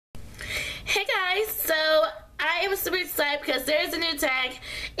Hey guys, so I am super excited because there's a new tag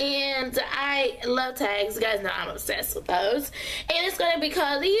and I love tags. You guys know I'm obsessed with those. And it's going to be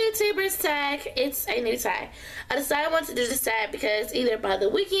called the YouTubers tag. It's a new tag. I decided I want to do this tag because either by the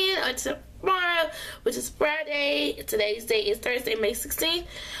weekend or tomorrow, which is Friday, today's date is Thursday, May 16th,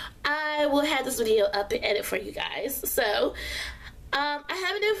 I will have this video up and edit for you guys. So I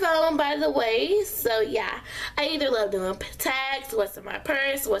have a new phone, by the way, so yeah, I either love doing tags, what's in my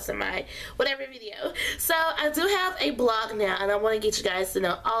purse, what's in my whatever video. So I do have a blog now, and I want to get you guys to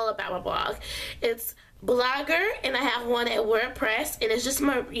know all about my blog. It's Blogger, and I have one at WordPress, and it's just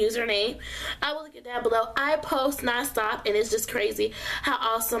my username. I will link it down below. I post nonstop, and it's just crazy how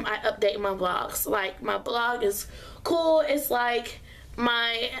awesome I update my blogs. Like, my blog is cool. It's like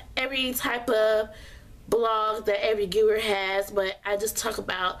my every type of blog that every viewer has, but I just talk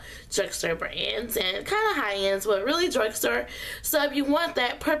about drugstore brands and kind of high ends, but really drugstore. So if you want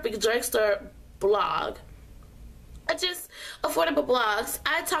that perfect drugstore blog, just affordable blogs,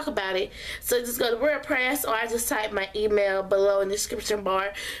 I talk about it. So just go to WordPress, or I just type my email below in the description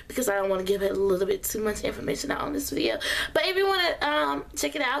bar because I don't want to give it a little bit too much information out on this video. But if you want to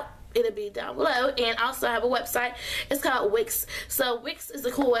check it out, it'll be down below. And also I have a website. It's called Wix. So Wix is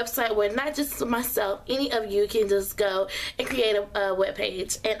a cool website where not just myself, any of you can just go and create a web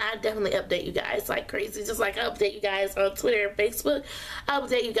page, and I definitely update you guys like crazy, just like I update you guys on Twitter and Facebook. I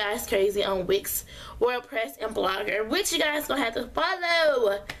update you guys crazy on Wix, WordPress, and Blogger, which you guys gonna have to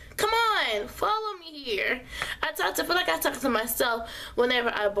follow. Come on, follow me here. I feel like I talk to myself whenever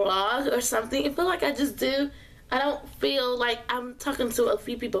I blog or something. I feel like I just do. I don't feel like I'm talking to a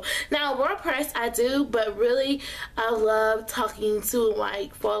few people. Now, WordPress I do, but really I love talking to my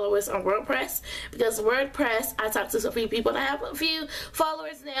followers on WordPress, because WordPress I talk to a few people, and I have a few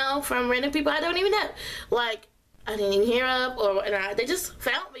followers now from random people I don't even know. Like, I didn't even hear of, or they just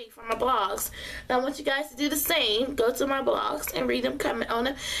found me from my blogs. And I want you guys to do the same. Go to my blogs and read them, comment on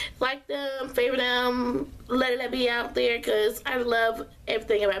them, like them, favorite them, let it be out there, because I love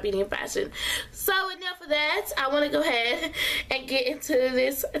everything about beauty and fashion. So enough of that. I want to go ahead and get into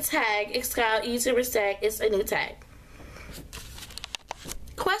this tag. It's called YouTubers tag. It's a new tag.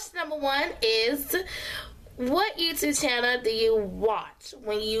 Question number 1 is, what YouTube channel do you watch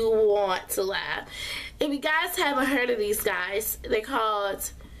when you want to laugh? If you guys haven't heard of these guys, they're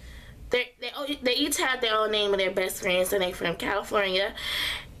called, they each have their own name and their best friends, and they're from California.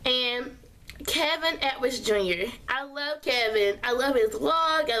 And Kevin Edwards Jr. I love Kevin. I love his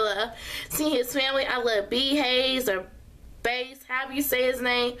vlog. I love seeing his family. I love B. Hayes, or Bass, however you say his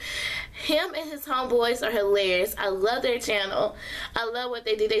name. Him and his homeboys are hilarious. I love their channel. I love what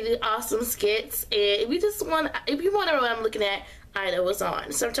they do. They do awesome skits. And if you want to know what I'm looking at, I know what's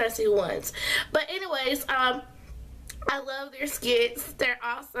on. So I'm trying to see who wins. But anyways, I love their skits. They're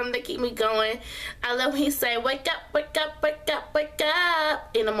awesome. They keep me going. I love when he say, "Wake up, wake up, wake up, wake up,"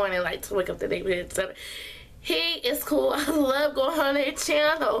 in the morning, like to wake up the neighborhood. So he is cool. I love going on their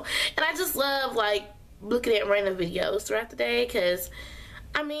channel, and I just love like looking at random videos throughout the day, because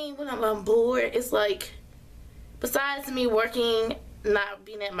I mean, when I'm bored, it's like, besides me working, not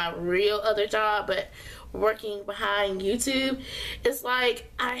being at my real other job, but working behind YouTube, it's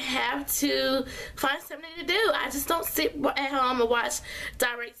like I have to find something to do. I just don't sit at home and watch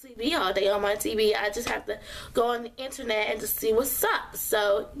direct TV all day on my TV. I just have to go on the internet and just see what's up.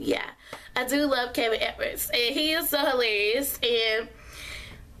 So yeah, I do love Kevin Edwards, and he is so hilarious. And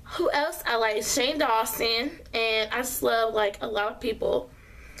who else I like? Shane Dawson, and I just love like a lot of people.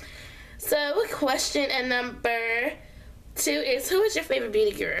 So question number 2 is, who is your favorite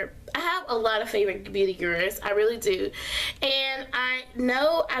beauty guru? I have a lot of favorite beauty gurus. I really do. And I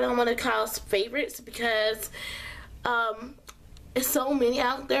know I don't want to call favorites because there's so many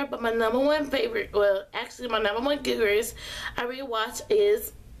out there, but my number 1 favorite, well actually my number 1 gurus I really watch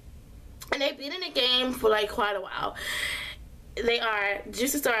is, and they've been in the game for like quite a while. They are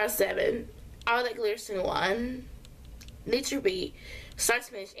Juicy Star 7, All That Glitters 1, Nature B, Start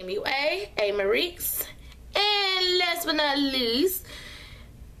Finish MUA, A. Maurice, and last but not least,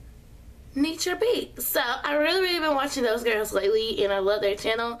 Nature B. So I really been watching those girls lately, and I love their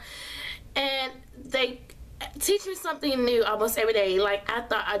channel, and they teach me something new almost every day. Like, I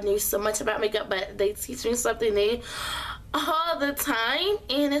thought I knew so much about makeup, but they teach me something new all the time,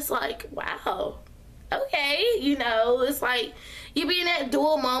 and it's like, wow, okay, you know, it's like you be in that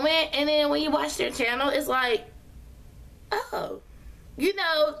dual moment, and then when you watch their channel, it's like, oh, you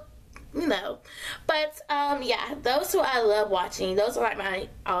know. But yeah, those who I love watching, those are like my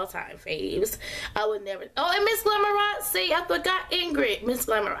all-time faves. I would never. Oh, and Miss Glamorazzi, I forgot Ingrid. Miss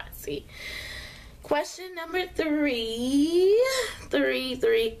Glamorazzi. Question number 3.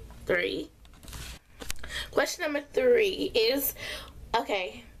 Question number 3 is,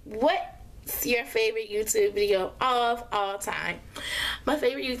 okay, what's your favorite YouTube video of all time? My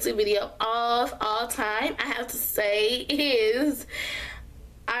favorite YouTube video of all time, I have to say, is,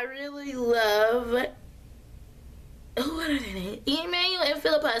 I really love, what are they named? Emmanuel and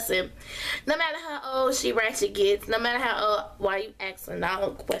Philip Hudson. No matter how old she Ratchet gets, no matter how old, why you asking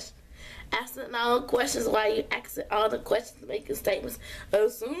all the questions? Asking all the questions, why you asking all the questions, making statements,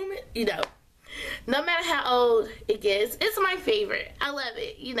 assuming, you know. No matter how old it gets, it's my favorite. I love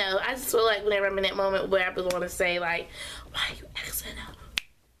it. You know, I just feel like whenever I'm in that moment where I want to say, like, why are you asking?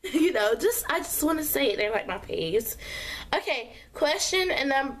 You know, I just want to say it. They're like my peeves. Okay, question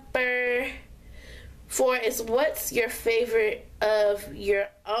number 4 is, what's your favorite of your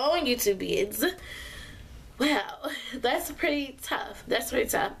own YouTube vids? Well, that's pretty tough.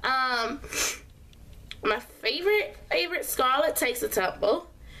 My favorite, Scarlet Takes a Tumble,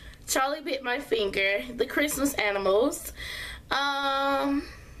 Charlie Bit My Finger, The Christmas Animals, the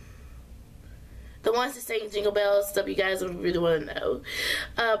ones that sing Jingle Bells, stuff you guys really want to know.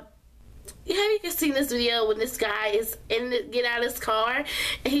 Have you guys seen this video when this guy is get out of his car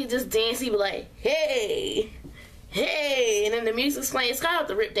and he just dances? He be like, hey, hey, and then the music's playing. It's called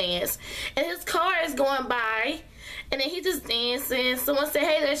the Rip Dance, and his car is going by, and then he just dancing. Someone say,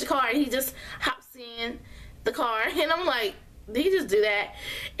 hey, there's your car, and he just hops in the car, and I'm like, did he just do that?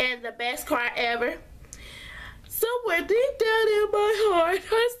 And the best cry ever, somewhere deep down in my heart,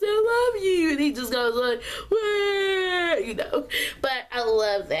 I still love you, and he just goes like, wah, you know. But I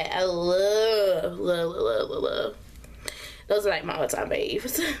love that. I love. Those are like my all-time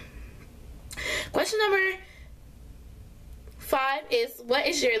faves. Question number 5 is, what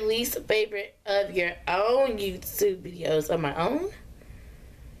is your least favorite of your own YouTube videos? Of my own?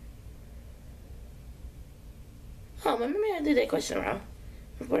 Oh, maybe I did that question wrong.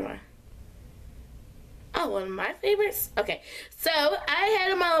 Where am I? Oh, one of my favorites? Okay, so I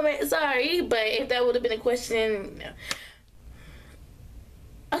had a moment, sorry, but if that would have been a question, no.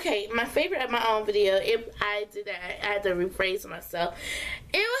 Okay, my favorite of my own video, if I did that, I had to rephrase myself.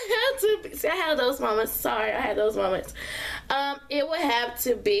 It would have to be, see, I had those moments, sorry, I had those moments. It would have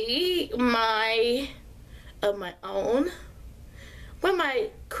to be my own, one of my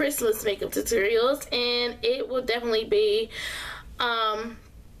Christmas makeup tutorials, and it will definitely be,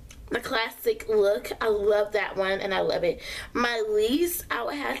 the classic look. I love that one, and I love it. My least, I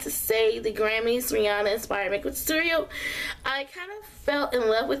would have to say the Grammys Rihanna inspired makeup tutorial. I kind of fell in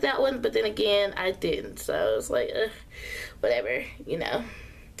love with that one, but then again, I didn't. So it's like, whatever, you know.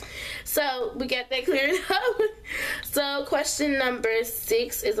 So we got that cleared up. So question number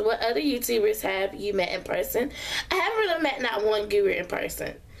 6 is, what other YouTubers have you met in person? I haven't really met not one guru in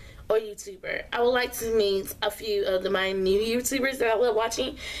person or YouTuber. I would like to meet a few of my new YouTubers that I love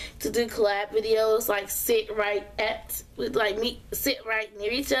watching, to do collab videos, like sit right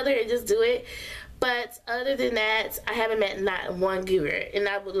near each other and just do it. But other than that, I haven't met not one guru, and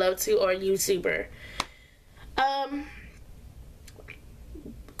I would love to, or YouTuber.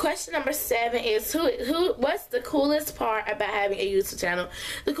 Question number 7 is, what's the coolest part about having a YouTube channel?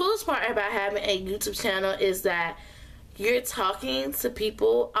 The coolest part about having a YouTube channel is that you're talking to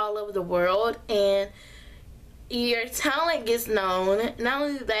people all over the world, and your talent gets known. Not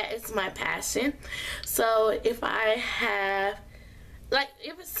only that, it's my passion. So if I have, like,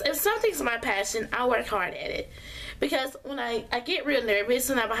 if something's my passion, I work hard at it. Because when I get real nervous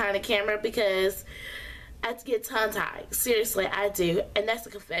when I'm behind the camera, because I get tongue-tied. Seriously, I do. And that's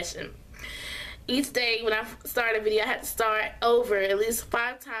a confession. Each day when I start a video, I have to start over at least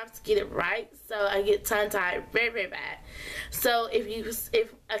 5 times to get it right. So I get tongue-tied very, very bad. So if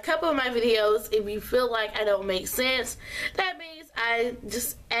a couple of my videos, if you feel like I don't make sense, that means I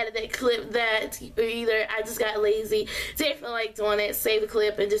just added that clip that, or either I just got lazy, didn't feel like doing it, save the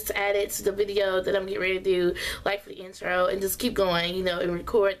clip and just add it to the video that I'm getting ready to do, like for the intro, and just keep going, you know, and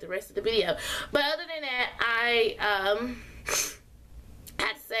record the rest of the video. But other than that, I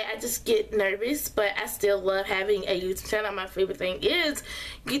have to say I just get nervous, but I still love having a YouTube channel. My favorite thing is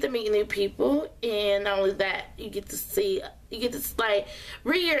you get to meet new people, and not only that, you get to like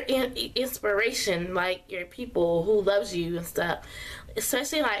read your inspiration, like your people who loves you and stuff.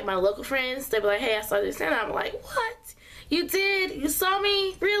 Especially like my local friends, they be like, hey, I saw this, and I'm like, what? You did? You saw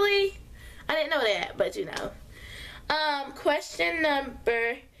me? Really? I didn't know that, but you know. Question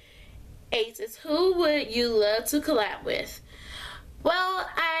number 8 is, who would you love to collab with? Well,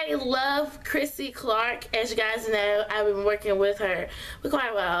 I love KRISI Clark. As you guys know, I've been working with her for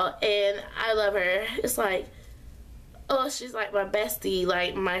quite a while, and I love her. It's like, oh, she's like my bestie,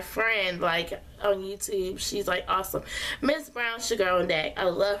 like my friend, like on YouTube. She's like awesome. Miss Brown Sugar on Deck. I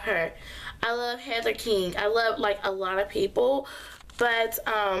love her. I love Heather King. I love like a lot of people, but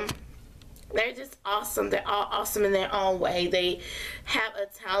they're just awesome. They're all awesome in their own way. They have a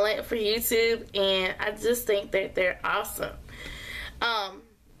talent for YouTube, and I just think that they're awesome.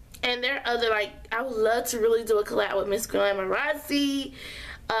 And there are other, like, I would love to really do a collab with Miss Glamorazzi.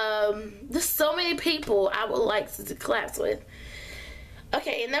 There's so many people I would like to do collabs with.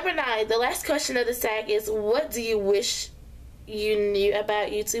 Okay, and number 9, the last question of the tag is, what do you wish you knew about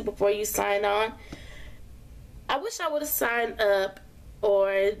YouTube before you signed on? I wish I would have signed up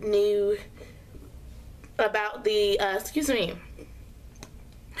or knew about the, excuse me,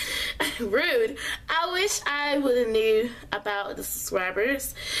 rude. I wish I would have knew about the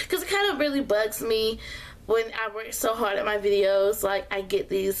subscribers, because it kind of really bugs me when I work so hard at my videos. Like, I get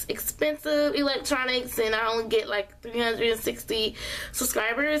these expensive electronics and I only get like 360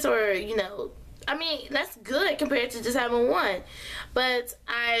 subscribers, or, you know, I mean, that's good compared to just having one. But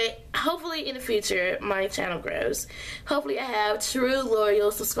hopefully in the future my channel grows. Hopefully I have true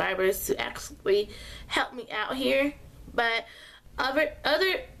loyal subscribers to actually help me out here. But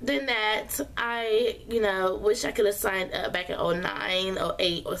other than that, I, you know, wish I could have signed up back in 09,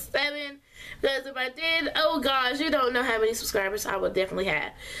 08, or 07. Because if I did, oh gosh, you don't know how many subscribers I would definitely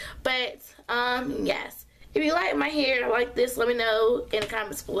have. But, yes. If you like my hair like this, let me know in the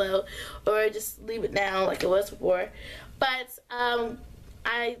comments below. Or just leave it down like it was before. But,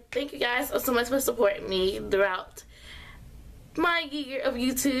 I thank you guys so much for supporting me throughout my year of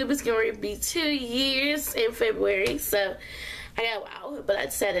YouTube. It's going to be 2 years in February. So, I got a while, but I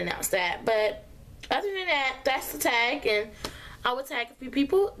just had to announce that. But other than that, that's the tag, and I will tag a few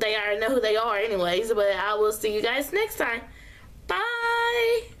people. They already know who they are anyways, but I will see you guys next time.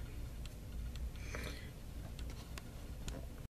 Bye!